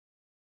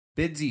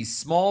Bidsy's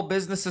Small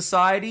Business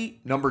Society,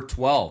 number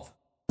 12.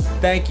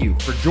 Thank you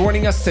for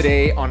joining us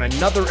today on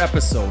another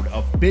episode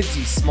of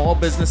Bidsy's Small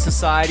Business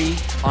Society.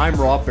 I'm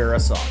Rob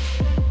Barasoff.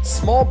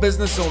 Small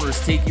business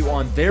owners take you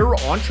on their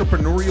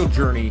entrepreneurial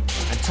journey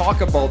and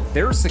talk about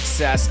their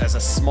success as a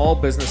small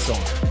business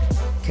owner.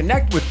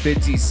 Connect with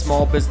Bidsy's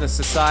Small Business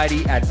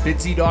Society at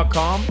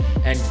bidsy.com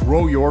and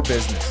grow your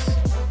business.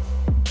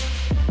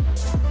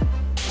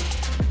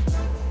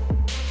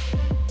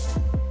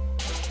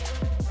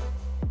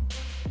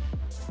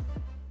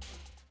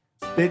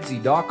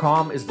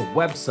 Bidsy.com is the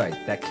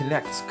website that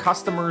connects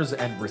customers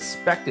and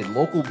respected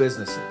local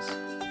businesses.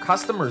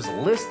 Customers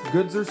list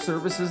goods or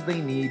services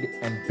they need,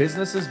 and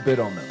businesses bid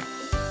on them.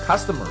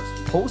 Customers,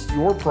 post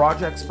your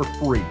projects for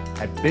free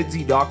at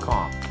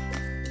bidsy.com.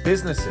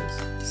 Businesses,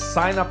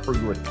 sign up for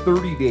your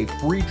 30-day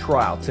free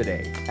trial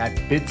today at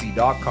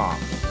bidsy.com.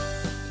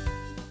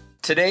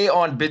 Today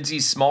on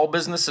Bidsy's Small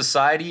Business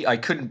Society, I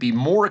couldn't be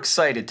more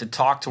excited to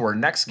talk to our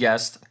next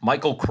guest,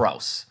 Michael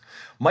Krause.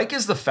 Mike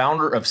is the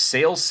founder of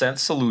Sales Sense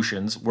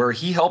Solutions, where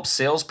he helps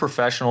sales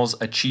professionals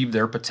achieve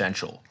their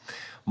potential.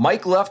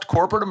 Mike left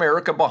corporate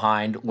America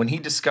behind when he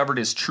discovered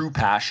his true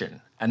passion,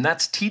 and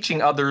that's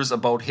teaching others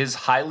about his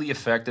highly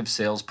effective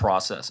sales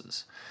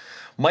processes.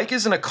 Mike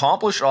is an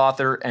accomplished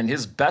author, and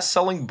his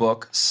best-selling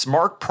book,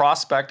 Smart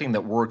Prospecting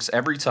That Works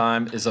Every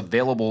Time, is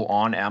available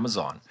on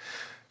Amazon.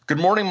 Good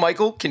morning,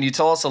 Michael. Can you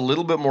tell us a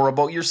little bit more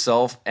about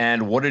yourself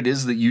and what it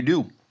is that you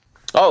do?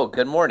 Oh,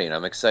 good morning.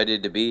 I'm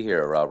excited to be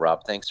here,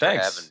 Rob. Thanks for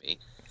having me,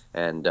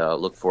 and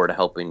look forward to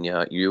helping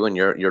you and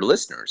your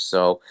listeners.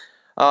 So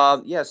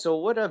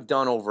what I've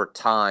done over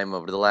time,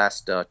 over the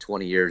last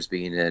 20 years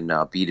being in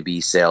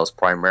B2B sales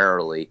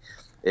primarily,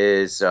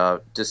 is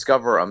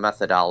discover a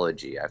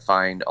methodology. I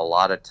find a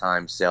lot of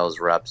times sales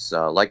reps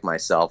like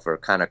myself are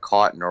kind of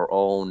caught in our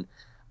own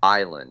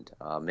island.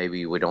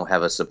 Maybe we don't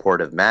have a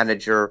supportive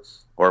manager,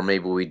 or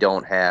maybe we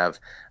don't have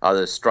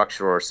the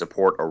structure or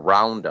support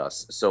around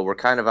us. So we're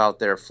kind of out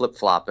there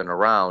flip-flopping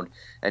around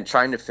and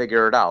trying to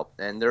figure it out.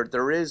 And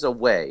there is a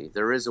way.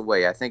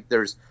 I think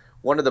there's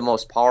one of the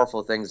most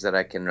powerful things that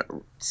I can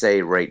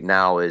say right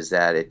now is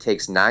that it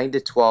takes 9 to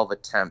 12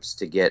 attempts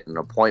to get an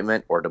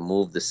appointment or to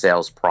move the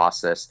sales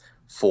process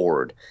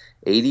forward.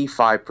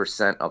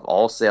 85% of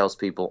all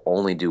salespeople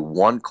only do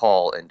one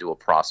call into a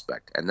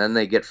prospect, and then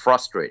they get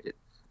frustrated.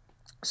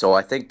 So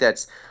I think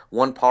that's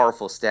one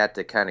powerful stat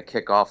to kind of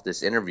kick off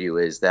this interview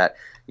is that,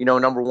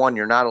 number one,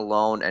 you're not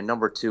alone. And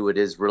number two, it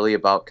is really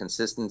about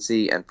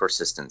consistency and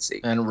persistency.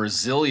 And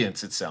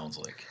resilience, it sounds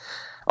like.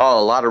 Oh,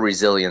 a lot of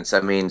resilience. I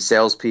mean,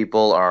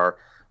 salespeople are,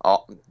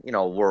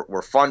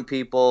 we're fun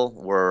people.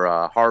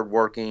 We're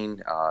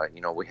hardworking.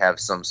 We have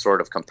some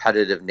sort of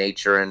competitive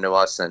nature into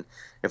us. And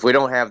if we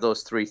don't have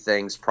those three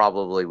things,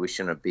 probably we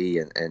shouldn't be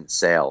in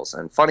sales.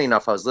 And funny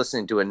enough, I was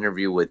listening to an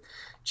interview with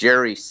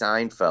Jerry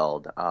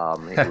Seinfeld.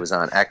 He was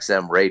on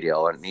XM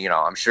radio, and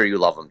I'm sure you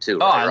love him too.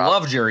 Oh, right, I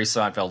love Jerry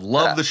Seinfeld.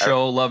 Love the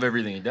show. Love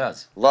everything he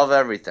does. Love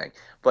everything.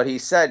 But he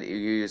says,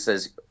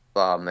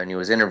 and he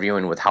was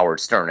interviewing with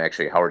Howard Stern.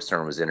 Actually, Howard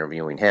Stern was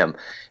interviewing him,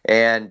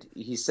 and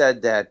he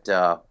said that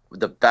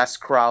the best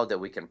crowd that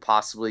we can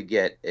possibly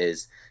get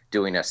is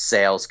doing a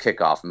sales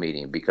kickoff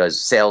meeting because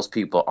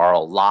salespeople are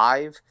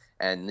alive.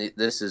 And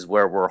this is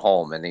where we're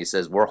home. And he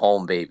says, we're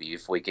home, baby,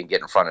 if we can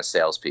get in front of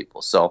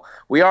salespeople. So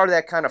we are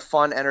that kind of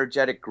fun,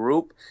 energetic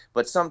group.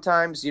 But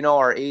sometimes,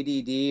 our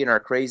ADD and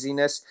our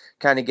craziness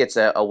kind of gets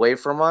away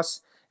from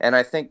us. And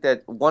I think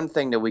that one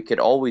thing that we could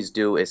always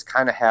do is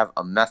kind of have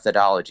a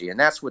methodology. And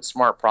that's what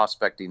Smart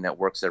Prospecting That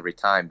Works Every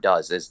Time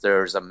does, is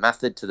there's a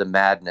method to the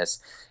madness,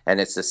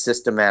 and it's a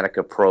systematic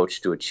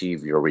approach to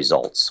achieve your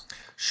results.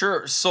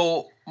 Sure.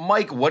 So,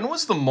 Mike, when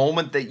was the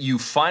moment that you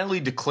finally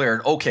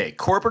declared, okay,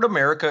 corporate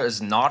America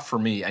is not for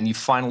me, and you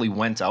finally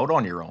went out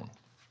on your own?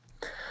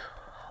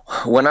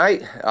 When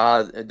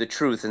the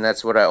truth, and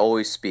that's what I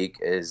always speak,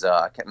 is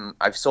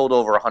I've sold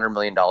over $100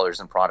 million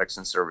in products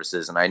and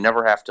services, and I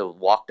never have to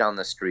walk down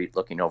the street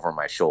looking over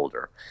my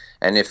shoulder.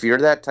 And if you're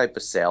that type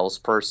of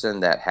salesperson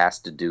that has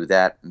to do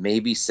that,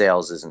 maybe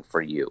sales isn't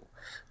for you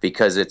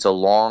because it's a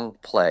long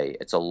play.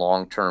 It's a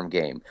long-term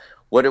game.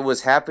 What it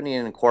was happening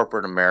in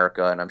corporate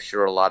America, and I'm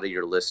sure a lot of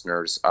your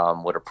listeners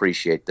would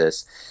appreciate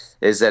this,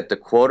 is that the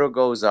quota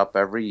goes up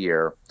every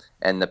year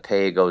and the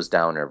pay goes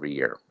down every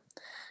year.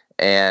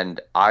 And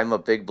I'm a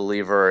big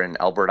believer in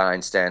Albert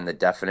Einstein. The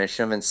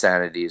definition of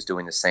insanity is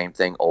doing the same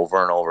thing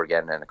over and over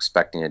again and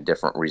expecting a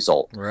different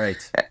result.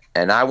 Right.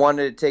 And I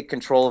wanted to take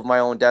control of my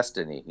own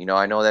destiny.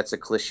 I know that's a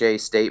cliche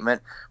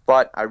statement,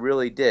 but I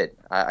really did.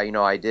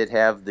 I did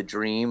have the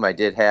dream. I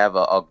did have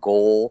a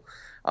goal.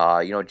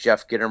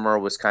 Jeff Gittimer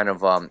was kind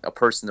of a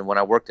person that when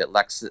I worked at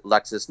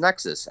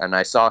LexisNexis, and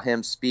I saw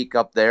him speak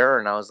up there,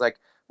 and I was like,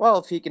 well,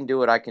 if he can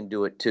do it, I can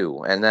do it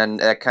too. And then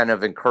that kind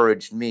of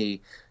encouraged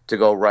me to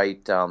go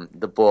write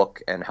the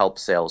book and help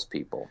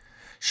salespeople.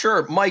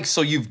 Sure, Mike,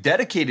 so you've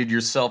dedicated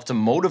yourself to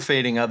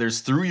motivating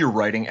others through your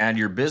writing and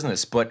your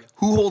business, but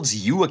who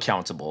holds you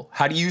accountable?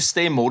 How do you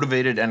stay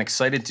motivated and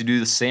excited to do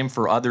the same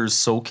for others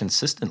so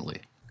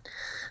consistently?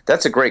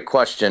 That's a great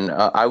question.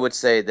 I would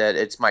say that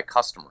it's my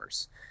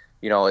customers.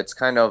 It's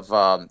kind of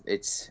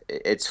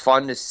it's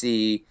fun to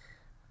see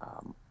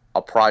um,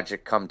 a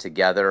project come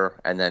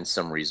together and then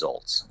some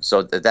results.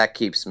 So that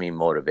keeps me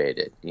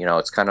motivated.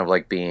 It's kind of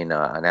like being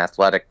an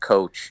athletic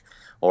coach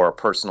or a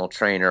personal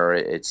trainer.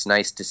 It's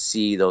nice to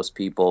see those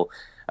people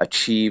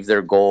achieve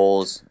their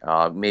goals,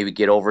 maybe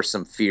get over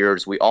some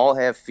fears. We all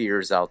have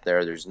fears out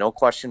there. There's no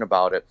question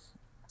about it.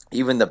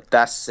 Even the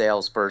best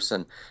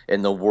salesperson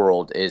in the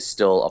world is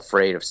still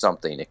afraid of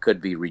something. It could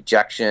be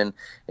rejection.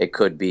 It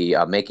could be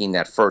making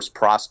that first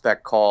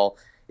prospect call.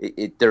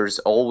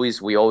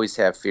 We always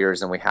have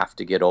fears, and we have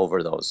to get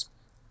over those.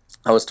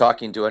 I was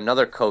talking to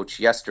another coach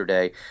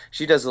yesterday.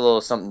 She does a little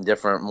something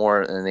different,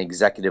 more an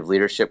executive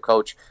leadership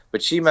coach,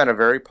 but she met a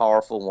very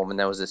powerful woman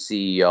that was a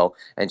CEO,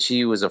 and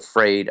she was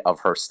afraid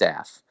of her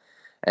staff.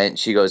 And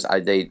she goes,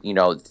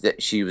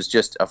 she was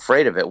just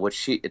afraid of it.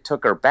 It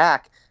took her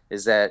back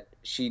is that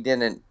she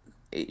didn't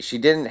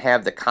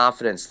have the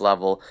confidence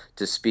level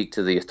to speak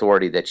to the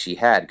authority that she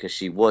had because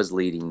she was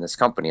leading this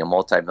company, a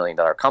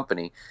multi-million-dollar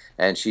company,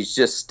 and she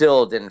just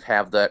still didn't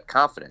have that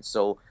confidence.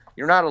 So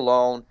you're not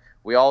alone.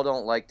 We all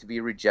don't like to be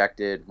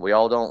rejected. We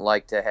all don't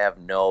like to have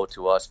no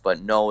to us,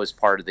 but no is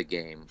part of the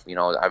game.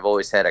 I've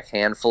always had a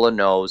handful of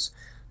no's.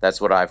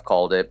 That's what I've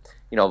called it.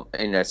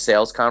 In a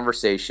sales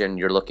conversation,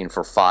 you're looking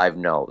for 5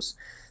 no's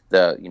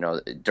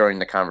during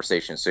the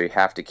conversation. So you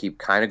have to keep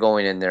kind of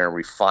going in there and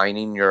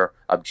refining your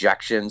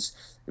objections,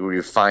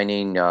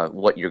 refining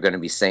what you're going to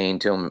be saying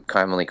to them,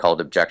 commonly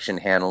called objection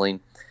handling,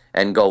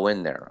 and go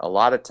in there. A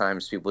lot of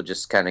times people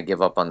just kind of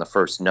give up on the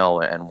first no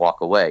and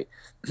walk away.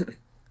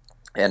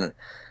 And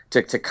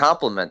to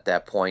complement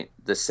that point,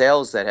 the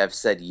sales that have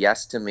said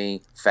yes to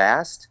me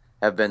fast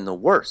have been the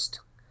worst.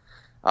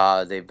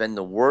 They've been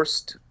the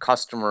worst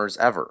customers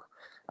ever.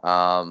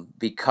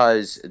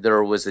 Because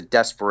there was a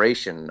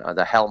desperation,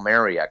 the Hail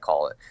Mary, I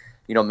call it.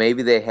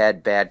 Maybe they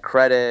had bad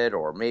credit,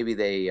 or maybe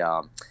they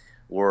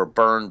were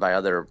burned by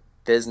other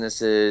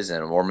businesses,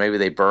 or maybe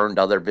they burned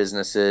other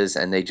businesses,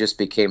 and they just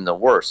became the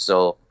worst.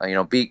 So,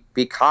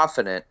 be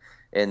confident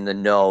in the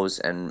no's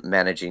and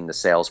managing the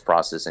sales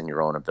process and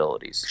your own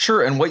abilities.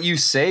 Sure. And what you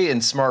say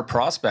in smart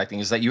prospecting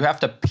is that you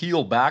have to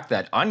peel back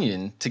that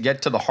onion to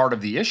get to the heart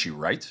of the issue,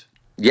 right?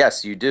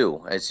 Yes, you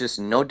do. It's just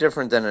no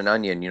different than an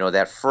onion.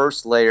 That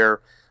first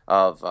layer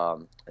of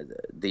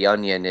the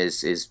onion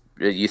is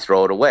you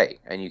throw it away,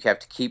 and you have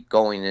to keep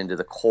going into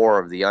the core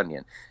of the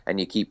onion, and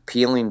you keep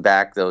peeling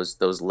back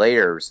those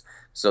layers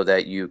so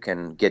that you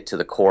can get to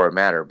the core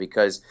matter.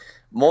 Because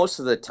most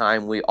of the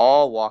time, we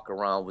all walk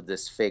around with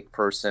this fake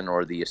person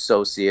or the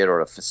associate or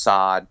a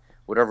facade,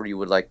 whatever you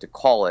would like to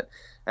call it,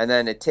 and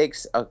then it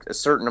takes a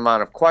certain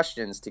amount of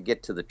questions to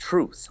get to the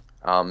truth.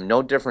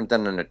 No different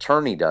than an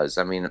attorney does.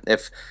 I mean,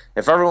 if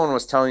everyone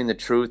was telling the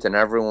truth and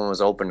everyone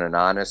was open and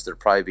honest, there'd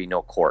probably be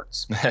no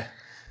courts,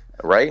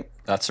 right?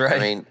 That's right. I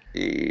mean,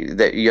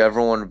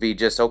 everyone would be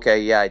just,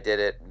 okay, yeah, I did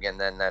it, and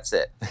then that's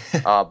it.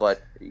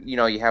 But,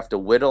 you have to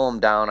whittle them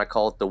down. I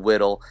call it the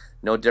whittle.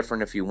 No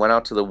different if you went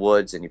out to the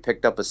woods and you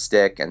picked up a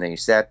stick and then you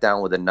sat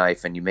down with a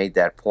knife and you made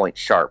that point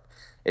sharp.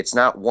 It's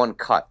not one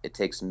cut. It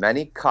takes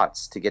many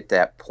cuts to get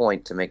that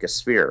point to make a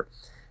spear.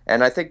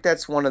 And I think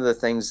that's one of the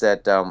things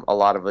that a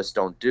lot of us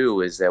don't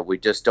do, is that we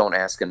just don't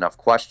ask enough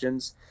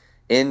questions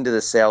into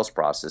the sales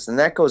process. And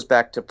that goes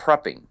back to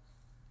prepping.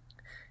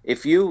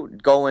 If you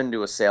go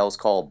into a sales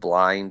call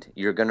blind,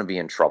 you're going to be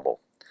in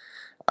trouble.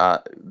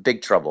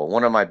 Big trouble.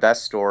 One of my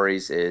best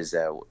stories is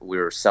we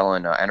were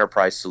selling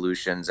enterprise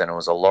solutions, and it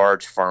was a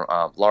large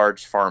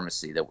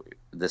pharmacy that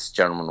this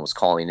gentleman was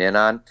calling in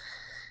on.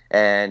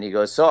 And he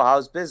goes, so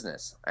how's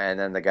business? And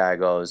then the guy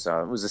goes,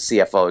 it was a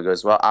CFO. He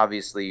goes, well,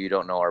 obviously you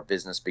don't know our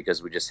business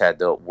because we just had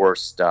the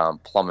worst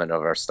plummet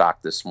of our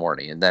stock this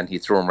morning. And then he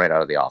threw him right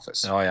out of the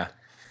office. Oh, yeah.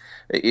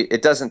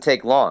 It doesn't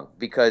take long,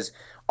 because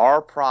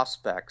our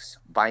prospects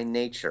by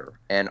nature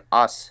and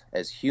us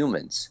as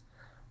humans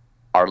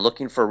are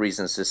looking for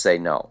reasons to say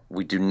no.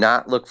 We do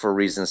not look for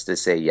reasons to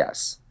say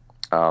yes.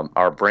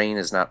 Our brain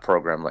is not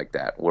programmed like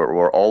that.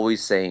 We're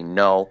always saying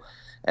no.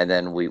 And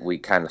then we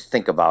kind of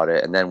think about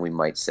it, and then we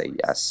might say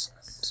yes.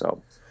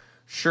 So,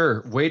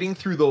 sure, wading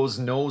through those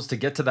no's to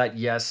get to that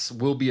yes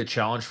will be a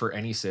challenge for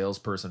any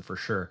salesperson, for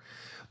sure.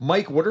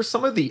 Mike, what are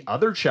some of the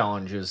other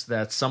challenges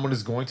that someone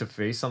is going to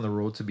face on the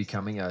road to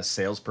becoming a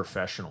sales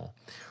professional?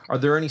 Are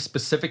there any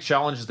specific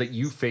challenges that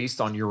you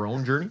faced on your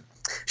own journey?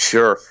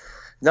 Sure.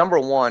 Number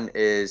one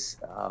is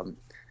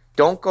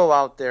don't go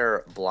out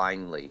there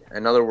blindly.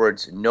 In other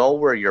words, know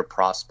where your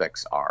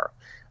prospects are.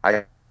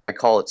 I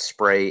call it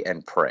spray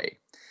and pray.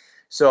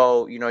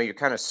 So, you're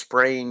kind of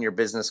spraying your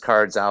business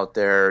cards out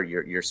there,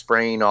 you're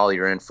spraying all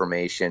your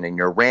information, and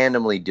you're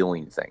randomly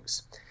doing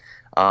things.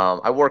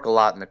 I work a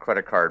lot in the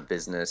credit card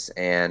business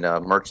and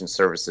merchant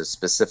services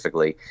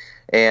specifically.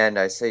 And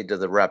I say to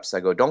the reps,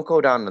 I go, don't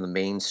go down to the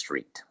main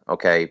street,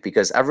 okay?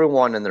 Because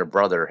everyone and their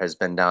brother has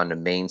been down to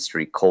Main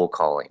Street cold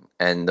calling.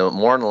 And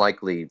more than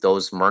likely,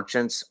 those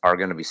merchants are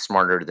going to be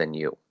smarter than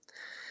you.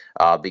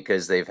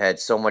 because they've had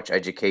so much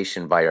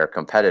education by our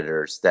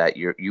competitors that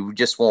you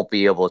just won't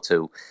be able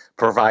to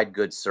provide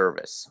good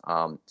service.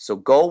 So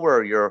go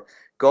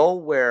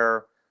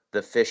where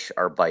the fish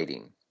are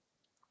biting.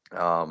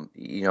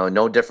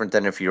 No different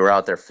than if you're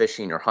out there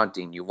fishing or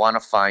hunting, you want to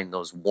find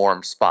those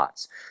warm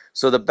spots.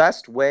 So the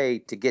best way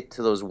to get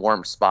to those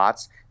warm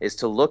spots is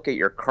to look at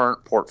your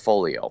current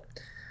portfolio.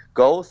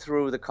 Go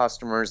through the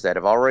customers that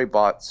have already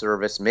bought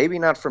service, maybe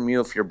not from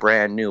you if you're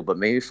brand new, but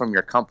maybe from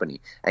your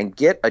company, and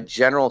get a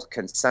general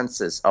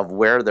consensus of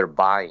where they're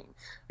buying.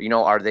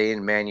 Are they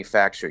in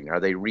manufacturing? Are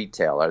they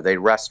retail? Are they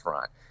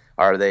restaurant?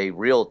 Are they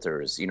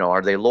realtors?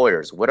 Are they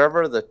lawyers?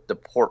 Whatever the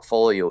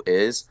portfolio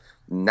is,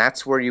 and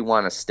that's where you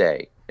want to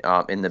stay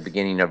in the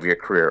beginning of your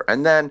career.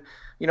 And then,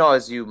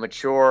 as you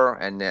mature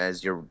and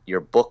as your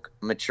book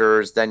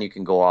matures, then you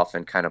can go off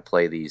and kind of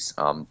play these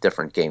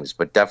different games.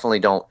 But definitely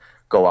don't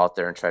go out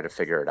there and try to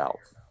figure it out.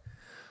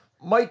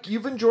 Mike,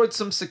 you've enjoyed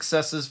some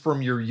successes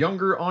from your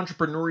younger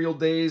entrepreneurial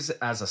days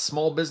as a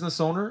small business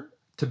owner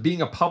to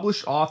being a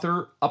published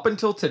author up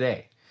until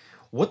today.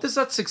 What does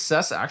that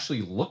success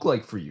actually look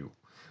like for you?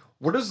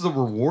 What is the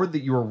reward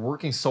that you are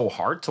working so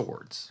hard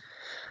towards?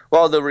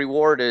 Well, the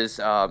reward is,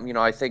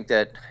 I think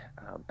that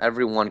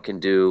everyone can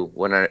do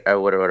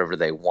whatever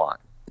they want.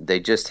 They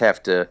just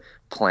have to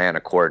plan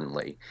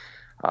accordingly.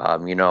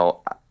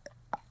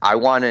 I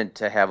wanted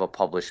to have a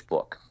published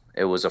book.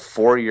 It was a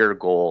 4-year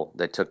goal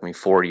that took me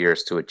 4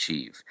 years to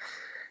achieve.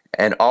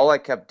 And all I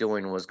kept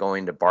doing was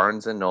going to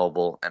Barnes and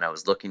Noble, and I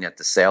was looking at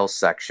the sales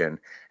section,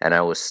 and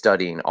I was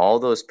studying all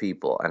those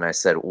people. And I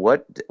said,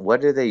 what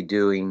are they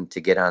doing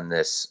to get on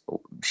this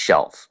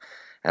shelf?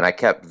 And I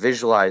kept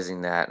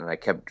visualizing that, and I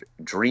kept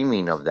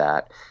dreaming of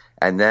that.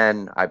 And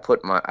then I put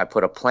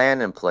a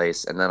plan in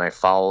place, and then I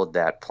followed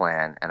that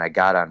plan, and I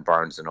got on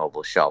Barnes and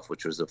Noble shelf,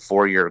 which was a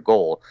 4-year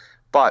goal.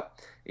 But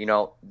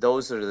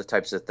those are the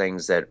types of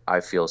things that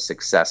I feel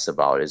success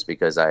about, is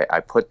because I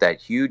put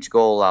that huge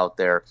goal out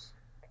there,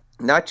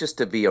 not just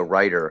to be a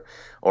writer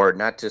or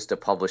not just to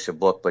publish a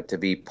book, but to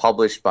be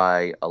published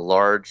by a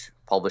large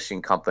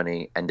publishing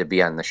company and to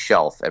be on the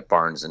shelf at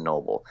Barnes and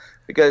Noble.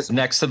 Because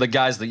next to the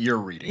guys that you're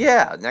reading.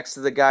 Yeah, next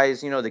to the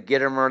guys, the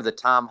Gittimer, the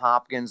Tom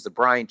Hopkins, the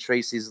Brian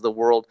Tracy's of the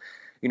world,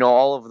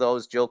 all of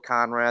those, Jill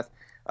Conrath,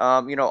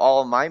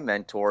 all of my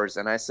mentors.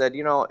 And I said,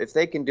 if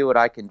they can do it,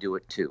 I can do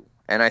it too.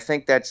 And I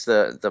think that's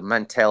the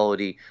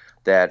mentality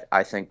that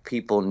I think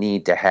people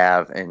need to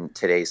have in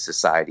today's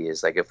society,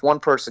 is like, if one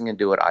person can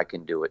do it, I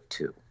can do it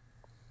too.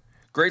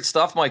 Great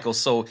stuff, Michael.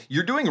 So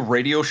you're doing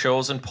radio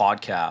shows and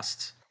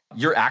podcasts.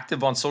 You're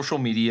active on social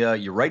media.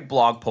 You write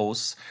blog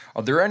posts.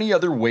 Are there any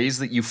other ways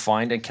that you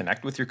find and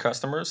connect with your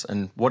customers?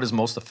 And what is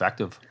most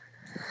effective?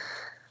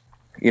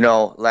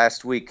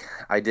 Last week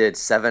I did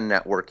 7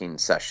 networking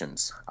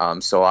sessions.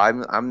 So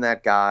I'm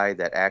that guy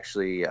that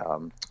actually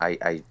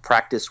I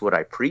practice what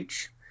I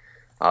preach.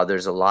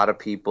 There's a lot of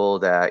people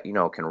that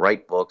can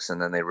write books and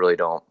then they really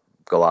don't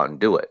go out and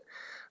do it.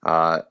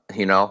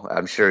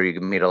 I'm sure you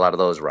can meet a lot of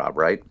those, Rob,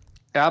 right?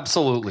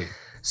 Absolutely.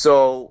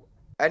 So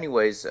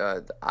anyways,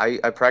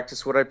 I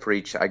practice what I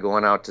preach. I go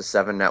on out to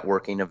 7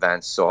 networking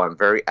events, so I'm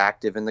very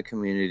active in the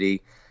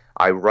community.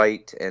 I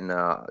write in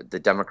the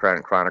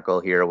Democratic Chronicle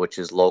here, which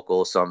is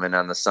local, so I'm in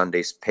on the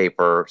Sunday's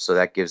paper, so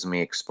that gives me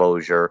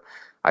exposure.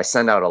 I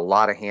send out a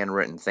lot of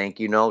handwritten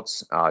thank you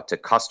notes to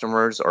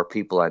customers or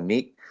people I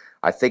meet.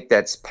 I think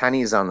that's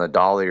pennies on the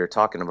dollar. You're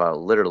talking about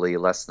literally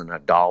less than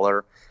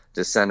 $1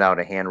 to send out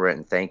a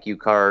handwritten thank you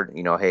card.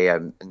 Hey,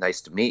 I'm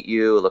nice to meet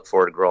you. Look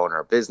forward to growing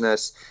our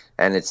business.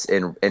 And it's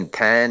in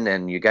pen,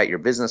 and you got your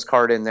business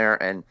card in there,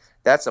 and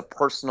that's a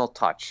personal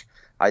touch.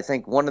 I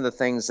think one of the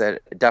things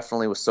that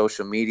definitely with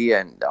social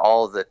media and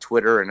all the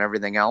Twitter and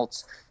everything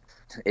else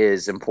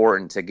is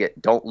important to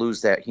don't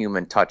lose that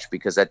human touch,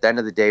 because at the end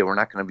of the day, we're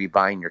not going to be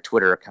buying your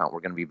Twitter account. We're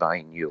going to be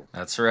buying you.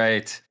 That's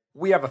right.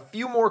 We have a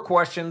few more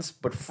questions,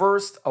 but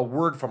first, a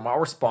word from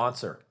our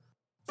sponsor.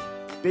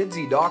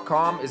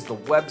 Bidsy.com is the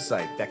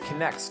website that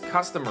connects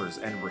customers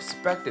and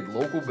respected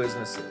local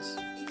businesses.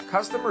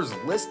 Customers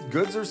list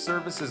goods or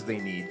services they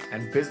need,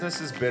 and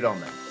businesses bid on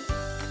them.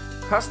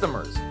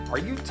 Customers, are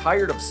you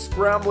tired of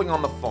scrambling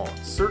on the phone,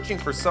 searching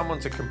for someone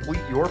to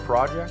complete your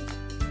project?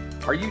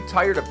 Are you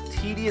tired of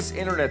tedious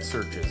internet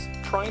searches,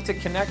 trying to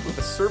connect with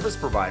a service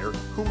provider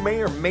who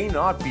may or may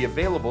not be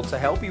available to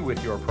help you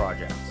with your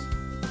projects?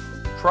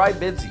 Try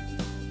Bidsy.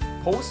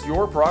 Post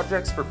your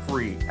projects for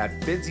free at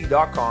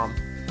bidsy.com,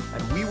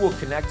 and we will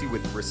connect you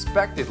with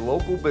respected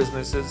local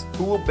businesses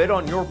who will bid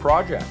on your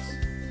projects.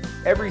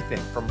 Everything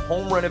from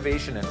home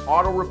renovation and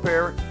auto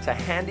repair to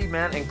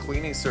handyman and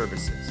cleaning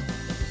services.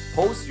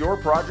 Post your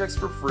projects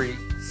for free,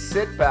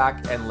 sit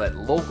back, and let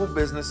local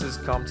businesses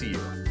come to you.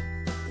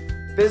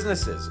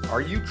 Businesses,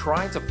 are you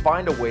trying to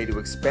find a way to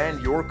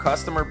expand your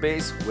customer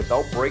base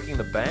without breaking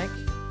the bank?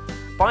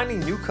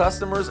 Finding new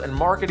customers and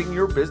marketing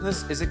your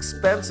business is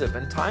expensive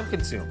and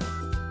time-consuming.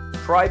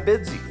 Try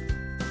Bidsy.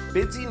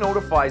 Bidsy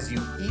notifies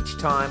you each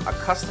time a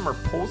customer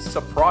posts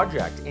a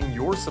project in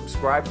your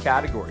subscribed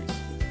categories.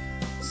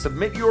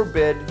 Submit your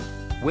bid,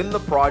 win the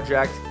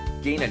project,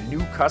 gain a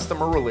new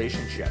customer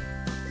relationship.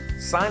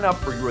 Sign up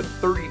for your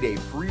 30-day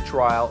free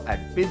trial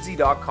at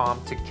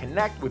bidsy.com to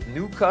connect with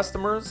new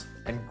customers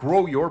and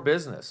grow your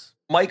business.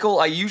 Michael,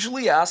 I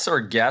usually ask our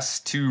guests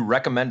to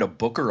recommend a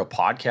book or a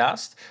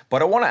podcast,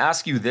 but I want to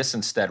ask you this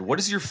instead. What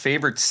is your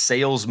favorite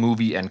sales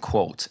movie and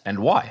quote, and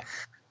why?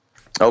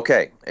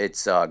 Okay,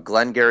 it's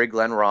Glengarry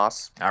Glen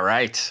Ross. All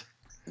right.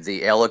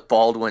 The Alec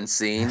Baldwin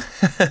scene,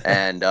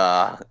 and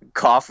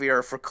Coffee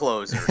Are for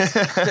Closers.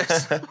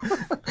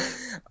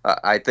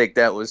 I think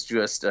that was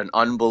just an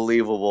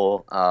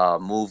unbelievable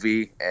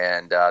movie,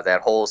 and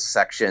that whole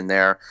section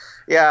there.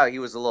 Yeah, he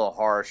was a little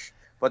harsh,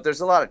 but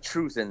there's a lot of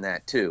truth in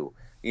that too.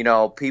 You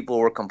know, people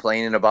were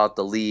complaining about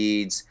the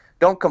leads.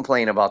 Don't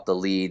complain about the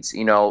leads.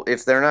 You know,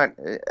 if they're not,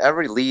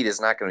 every lead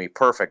is not going to be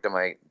perfect.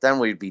 Then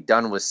we'd be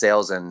done with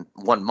sales in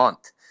 1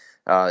 month.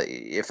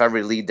 If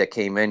every lead that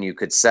came in you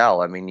could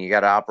sell, I mean, you got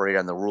to operate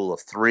on the rule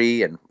of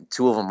 3, and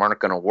 2 of them aren't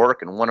going to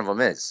work, and 1 of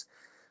them is.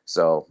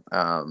 So,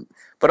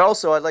 but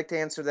also I'd like to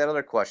answer that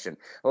other question.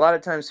 A lot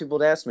of times people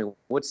would ask me,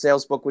 what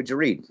sales book would you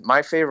read?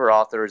 My favorite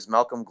author is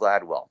Malcolm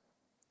Gladwell.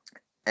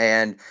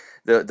 And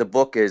the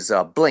book is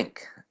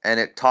Blink, and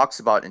it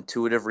talks about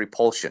intuitive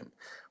repulsion,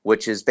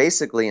 which is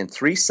basically in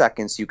 3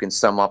 seconds you can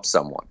sum up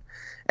someone.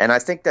 And I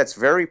think that's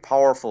very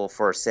powerful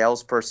for a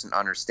salesperson to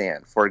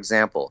understand. For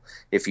example,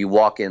 if you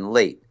walk in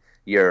late,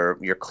 your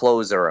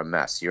clothes are a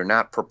mess, you're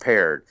not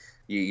prepared,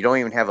 you don't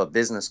even have a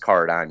business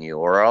card on you,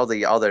 or all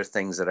the other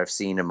things that I've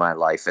seen in my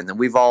life, and then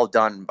we've all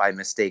done by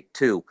mistake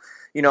too.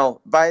 You know,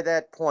 by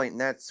that point, in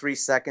that 3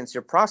 seconds,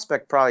 your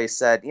prospect probably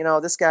said, you know,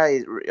 this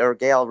guy or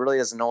gal really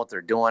doesn't know what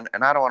they're doing,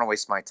 and I don't want to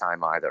waste my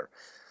time either.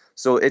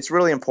 So it's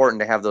really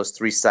important to have those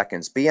 3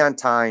 seconds. Be on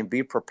time,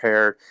 be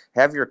prepared,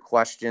 have your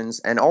questions,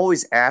 and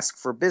always ask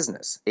for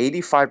business.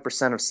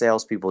 85% of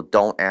salespeople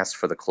don't ask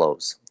for the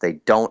close. They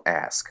don't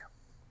ask.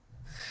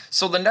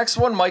 So the next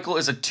one, Michael,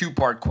 is a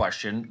 2-part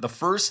question. The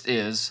first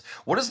is,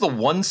 what is the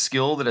one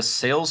skill that a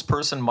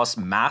salesperson must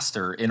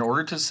master in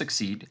order to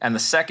succeed? And the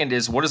second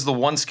is, what is the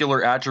one skill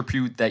or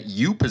attribute that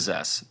you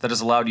possess that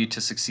has allowed you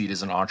to succeed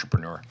as an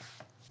entrepreneur?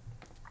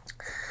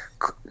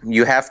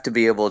 You have to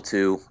be able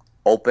to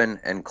open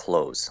and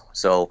close.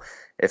 So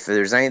if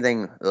there's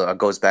anything,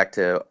 goes back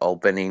to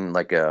opening,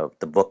 like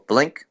the book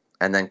Blink,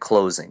 and then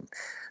closing.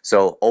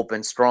 So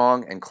open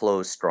strong and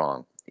close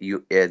strong.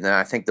 And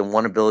I think the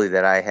one ability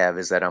that I have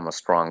is that I'm a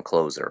strong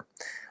closer.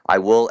 I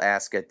will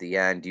ask at the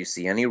end, do you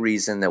see any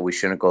reason that we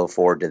shouldn't go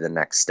forward to the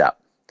next step?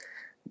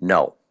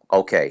 No.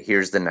 Okay,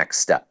 here's the next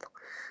step.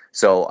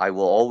 So I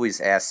will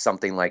always ask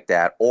something like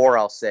that, or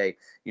I'll say,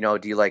 you know,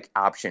 do you like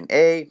option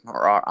A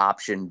or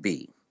option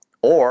B?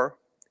 Or,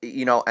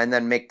 you know, and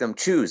then make them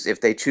choose.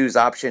 If they choose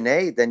option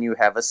A, then you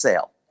have a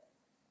sale.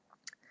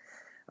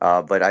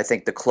 But I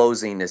think the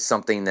closing is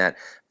something that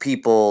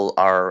people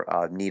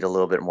need a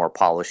little bit more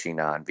polishing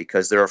on,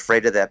 because they're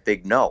afraid of that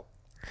big no.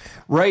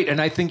 Right. And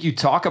I think you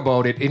talk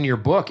about it in your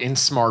book, in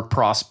Smart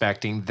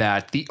Prospecting,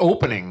 that the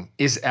opening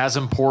is as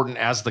important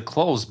as the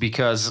close,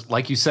 because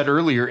like you said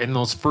earlier, in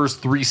those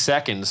first 3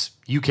 seconds,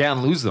 you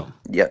can lose them.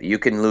 Yeah, you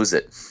can lose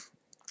it.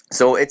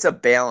 So it's a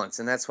balance,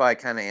 and that's why I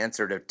kind of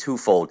answered it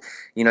twofold.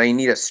 You know, you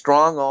need a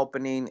strong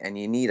opening and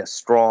you need a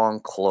strong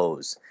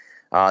close.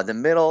 The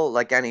middle,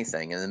 like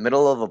anything, in the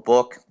middle of a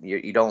book,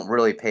 you don't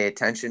really pay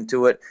attention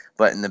to it.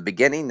 But in the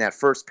beginning, that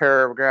first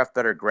paragraph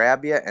better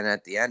grab you, and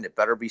at the end, it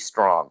better be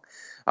strong.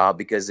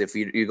 Because if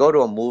you go to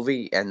a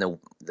movie and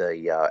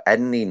the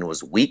ending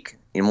was weak,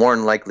 you're more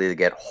than likely to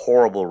get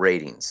horrible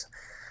ratings.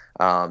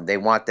 They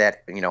want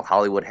that, you know,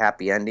 Hollywood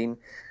happy ending.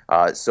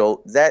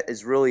 So that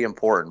is really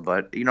important.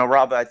 But, you know,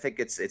 Rob, I think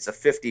it's a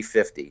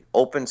 50-50.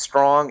 Open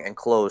strong and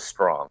close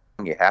strong.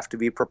 You have to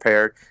be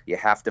prepared. You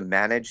have to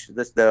manage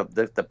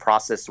the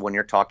process when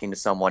you're talking to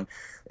someone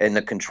in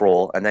the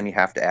control, and then you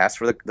have to ask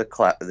for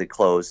the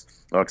close,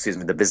 or excuse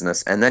me, the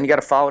business, and then you got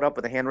to follow it up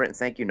with a handwritten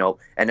thank you note.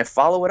 And to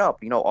follow it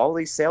up, you know, all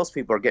these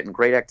salespeople are getting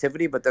great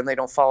activity, but then they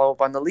don't follow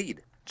up on the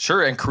lead.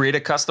 Sure, and create a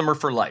customer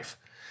for life.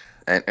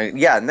 And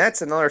yeah, and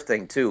that's another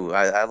thing too.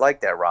 I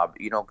like that, Rob.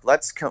 You know,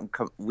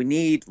 we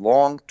need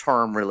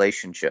long-term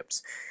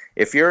relationships.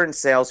 If you're in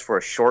sales for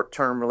a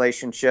short-term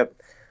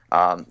relationship,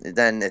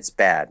 then it's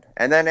bad.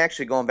 And then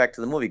actually going back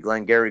to the movie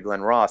Glengarry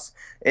Glen Ross,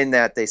 in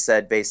that they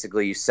said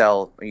basically you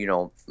sell, you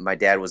know, my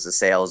dad was a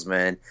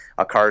salesman,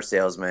 a car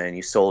salesman, and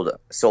you sold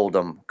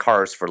them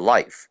cars for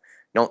life.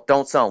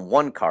 Don't sell them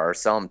 1 car,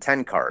 sell them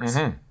 10 cars.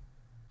 Mm-hmm.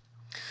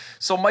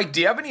 So, Mike, do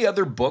you have any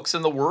other books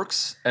in the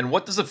works? And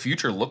what does the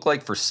future look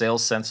like for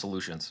Sales Sense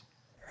Solutions?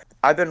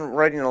 I've been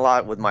writing a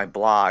lot with my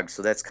blog,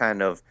 so that's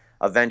kind of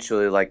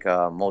eventually, like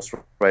most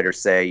writers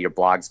say, your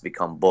blogs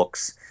become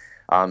books.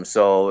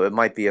 So it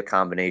might be a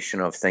combination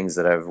of things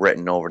that I've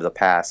written over the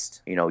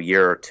past, you know,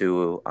 year or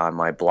two on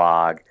my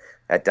blog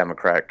at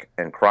Democrat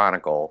and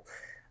Chronicle.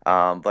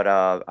 But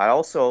I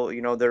also,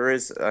 you know, there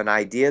is an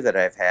idea that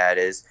I've had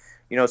is,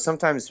 you know,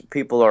 sometimes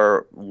people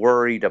are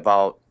worried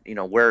about, you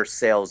know, where are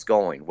sales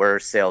going? Where are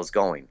sales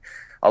going?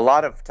 A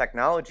lot of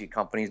technology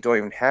companies don't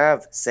even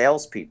have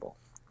salespeople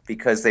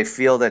because they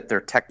feel that their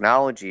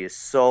technology is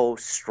so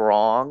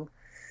strong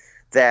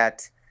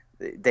that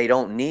they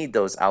don't need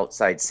those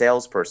outside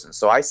salespersons.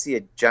 So I see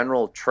a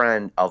general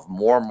trend of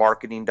more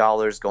marketing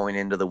dollars going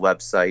into the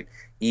website,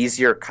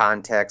 easier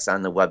contacts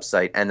on the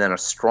website, and then a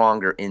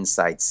stronger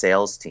inside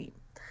sales team.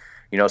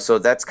 So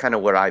that's kind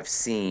of what I've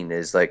seen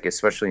is like,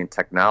 especially in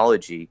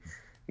technology,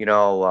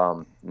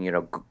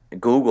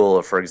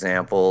 Google, for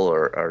example,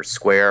 or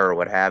Square or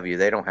what have you,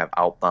 they don't have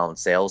outbound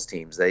sales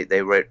teams.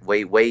 They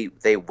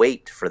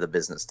wait for the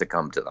business to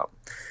come to them.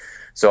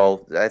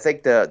 So I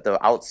think the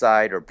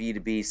outside or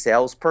B2B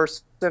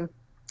salesperson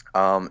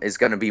is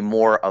going to be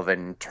more of an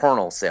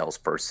internal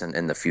salesperson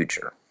in the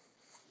future.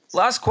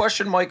 Last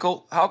question,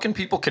 Michael. How can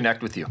people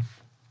connect with you?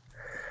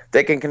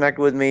 They can connect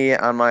with me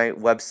on my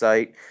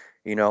website,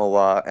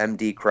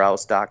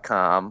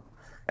 mdkrause.com.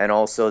 And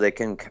also they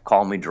can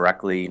call me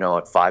directly, at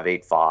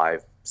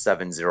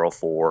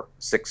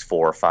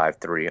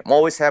 585-704-6453. I'm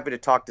always happy to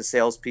talk to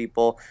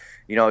salespeople,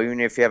 even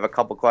if you have a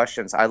couple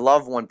questions. I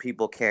love when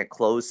people can't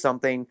close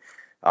something,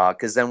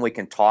 because then we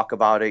can talk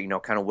about it,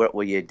 kind of what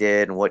you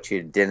did and what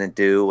you didn't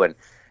do, and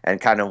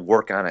kind of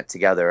work on it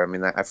together. I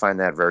mean, I find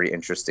that very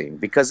interesting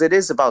because it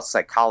is about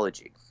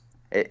psychology.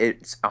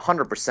 It's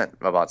 100%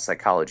 about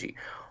psychology.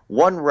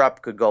 One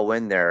rep could go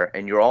in there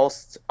and you're all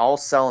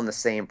selling the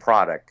same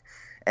product,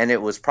 and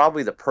it was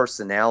probably the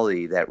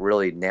personality that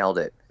really nailed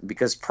it,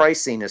 because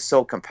pricing is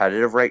so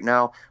competitive right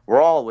now. We're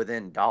all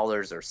within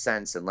dollars or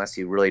cents unless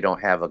you really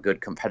don't have a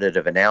good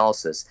competitive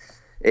analysis.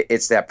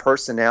 It's that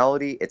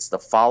personality, it's the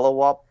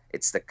follow-up,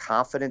 it's the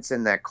confidence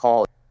in that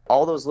call.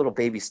 All those little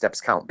baby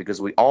steps count,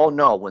 because we all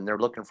know when they're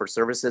looking for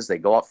services, they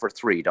go out for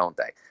 3, don't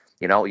they?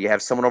 You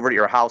have someone over to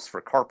your house for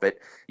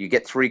carpet, you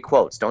get 3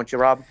 quotes, don't you,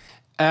 Rob?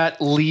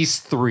 At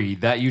least 3.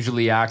 That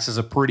usually acts as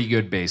a pretty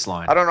good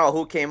baseline. I don't know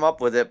who came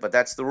up with it, but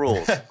that's the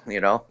rules,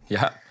 Yeah,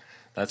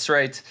 that's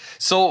right.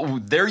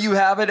 So there you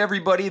have it,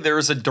 everybody. There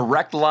is a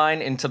direct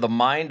line into the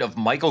mind of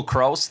Michael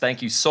Krause.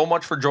 Thank you so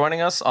much for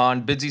joining us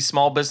on Bidsy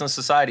Small Business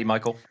Society,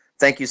 Michael.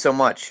 Thank you so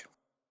much.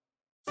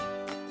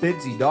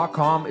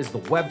 Bidsy.com is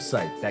the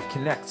website that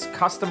connects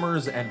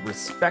customers and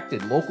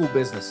respected local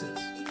businesses.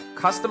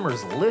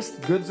 Customers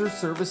list goods or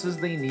services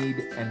they need,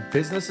 and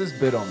businesses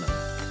bid on them.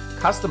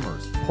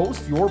 Customers,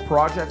 post your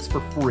projects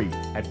for free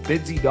at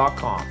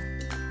Bidsy.com.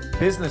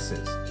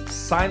 Businesses,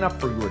 sign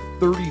up for your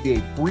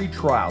 30-day free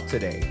trial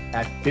today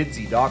at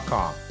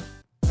Bidsy.com.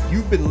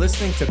 You've been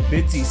listening to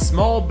Bidsy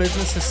Small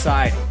Business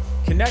Society.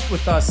 Connect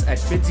with us at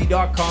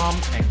Bidsy.com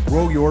and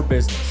grow your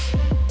business.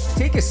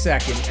 Take a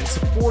second and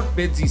support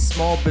Bidsy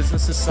Small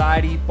Business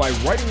Society by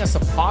writing us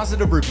a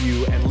positive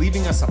review and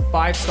leaving us a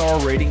 5-star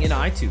rating in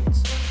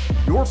iTunes.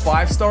 Your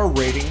 5-star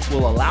rating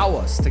will allow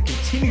us to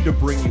continue to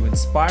bring you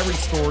inspiring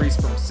stories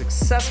from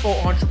successful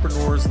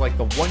entrepreneurs like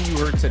the one you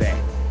heard today.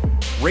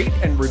 Rate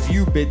and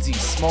review Bidsy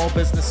Small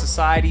Business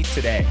Society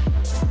today.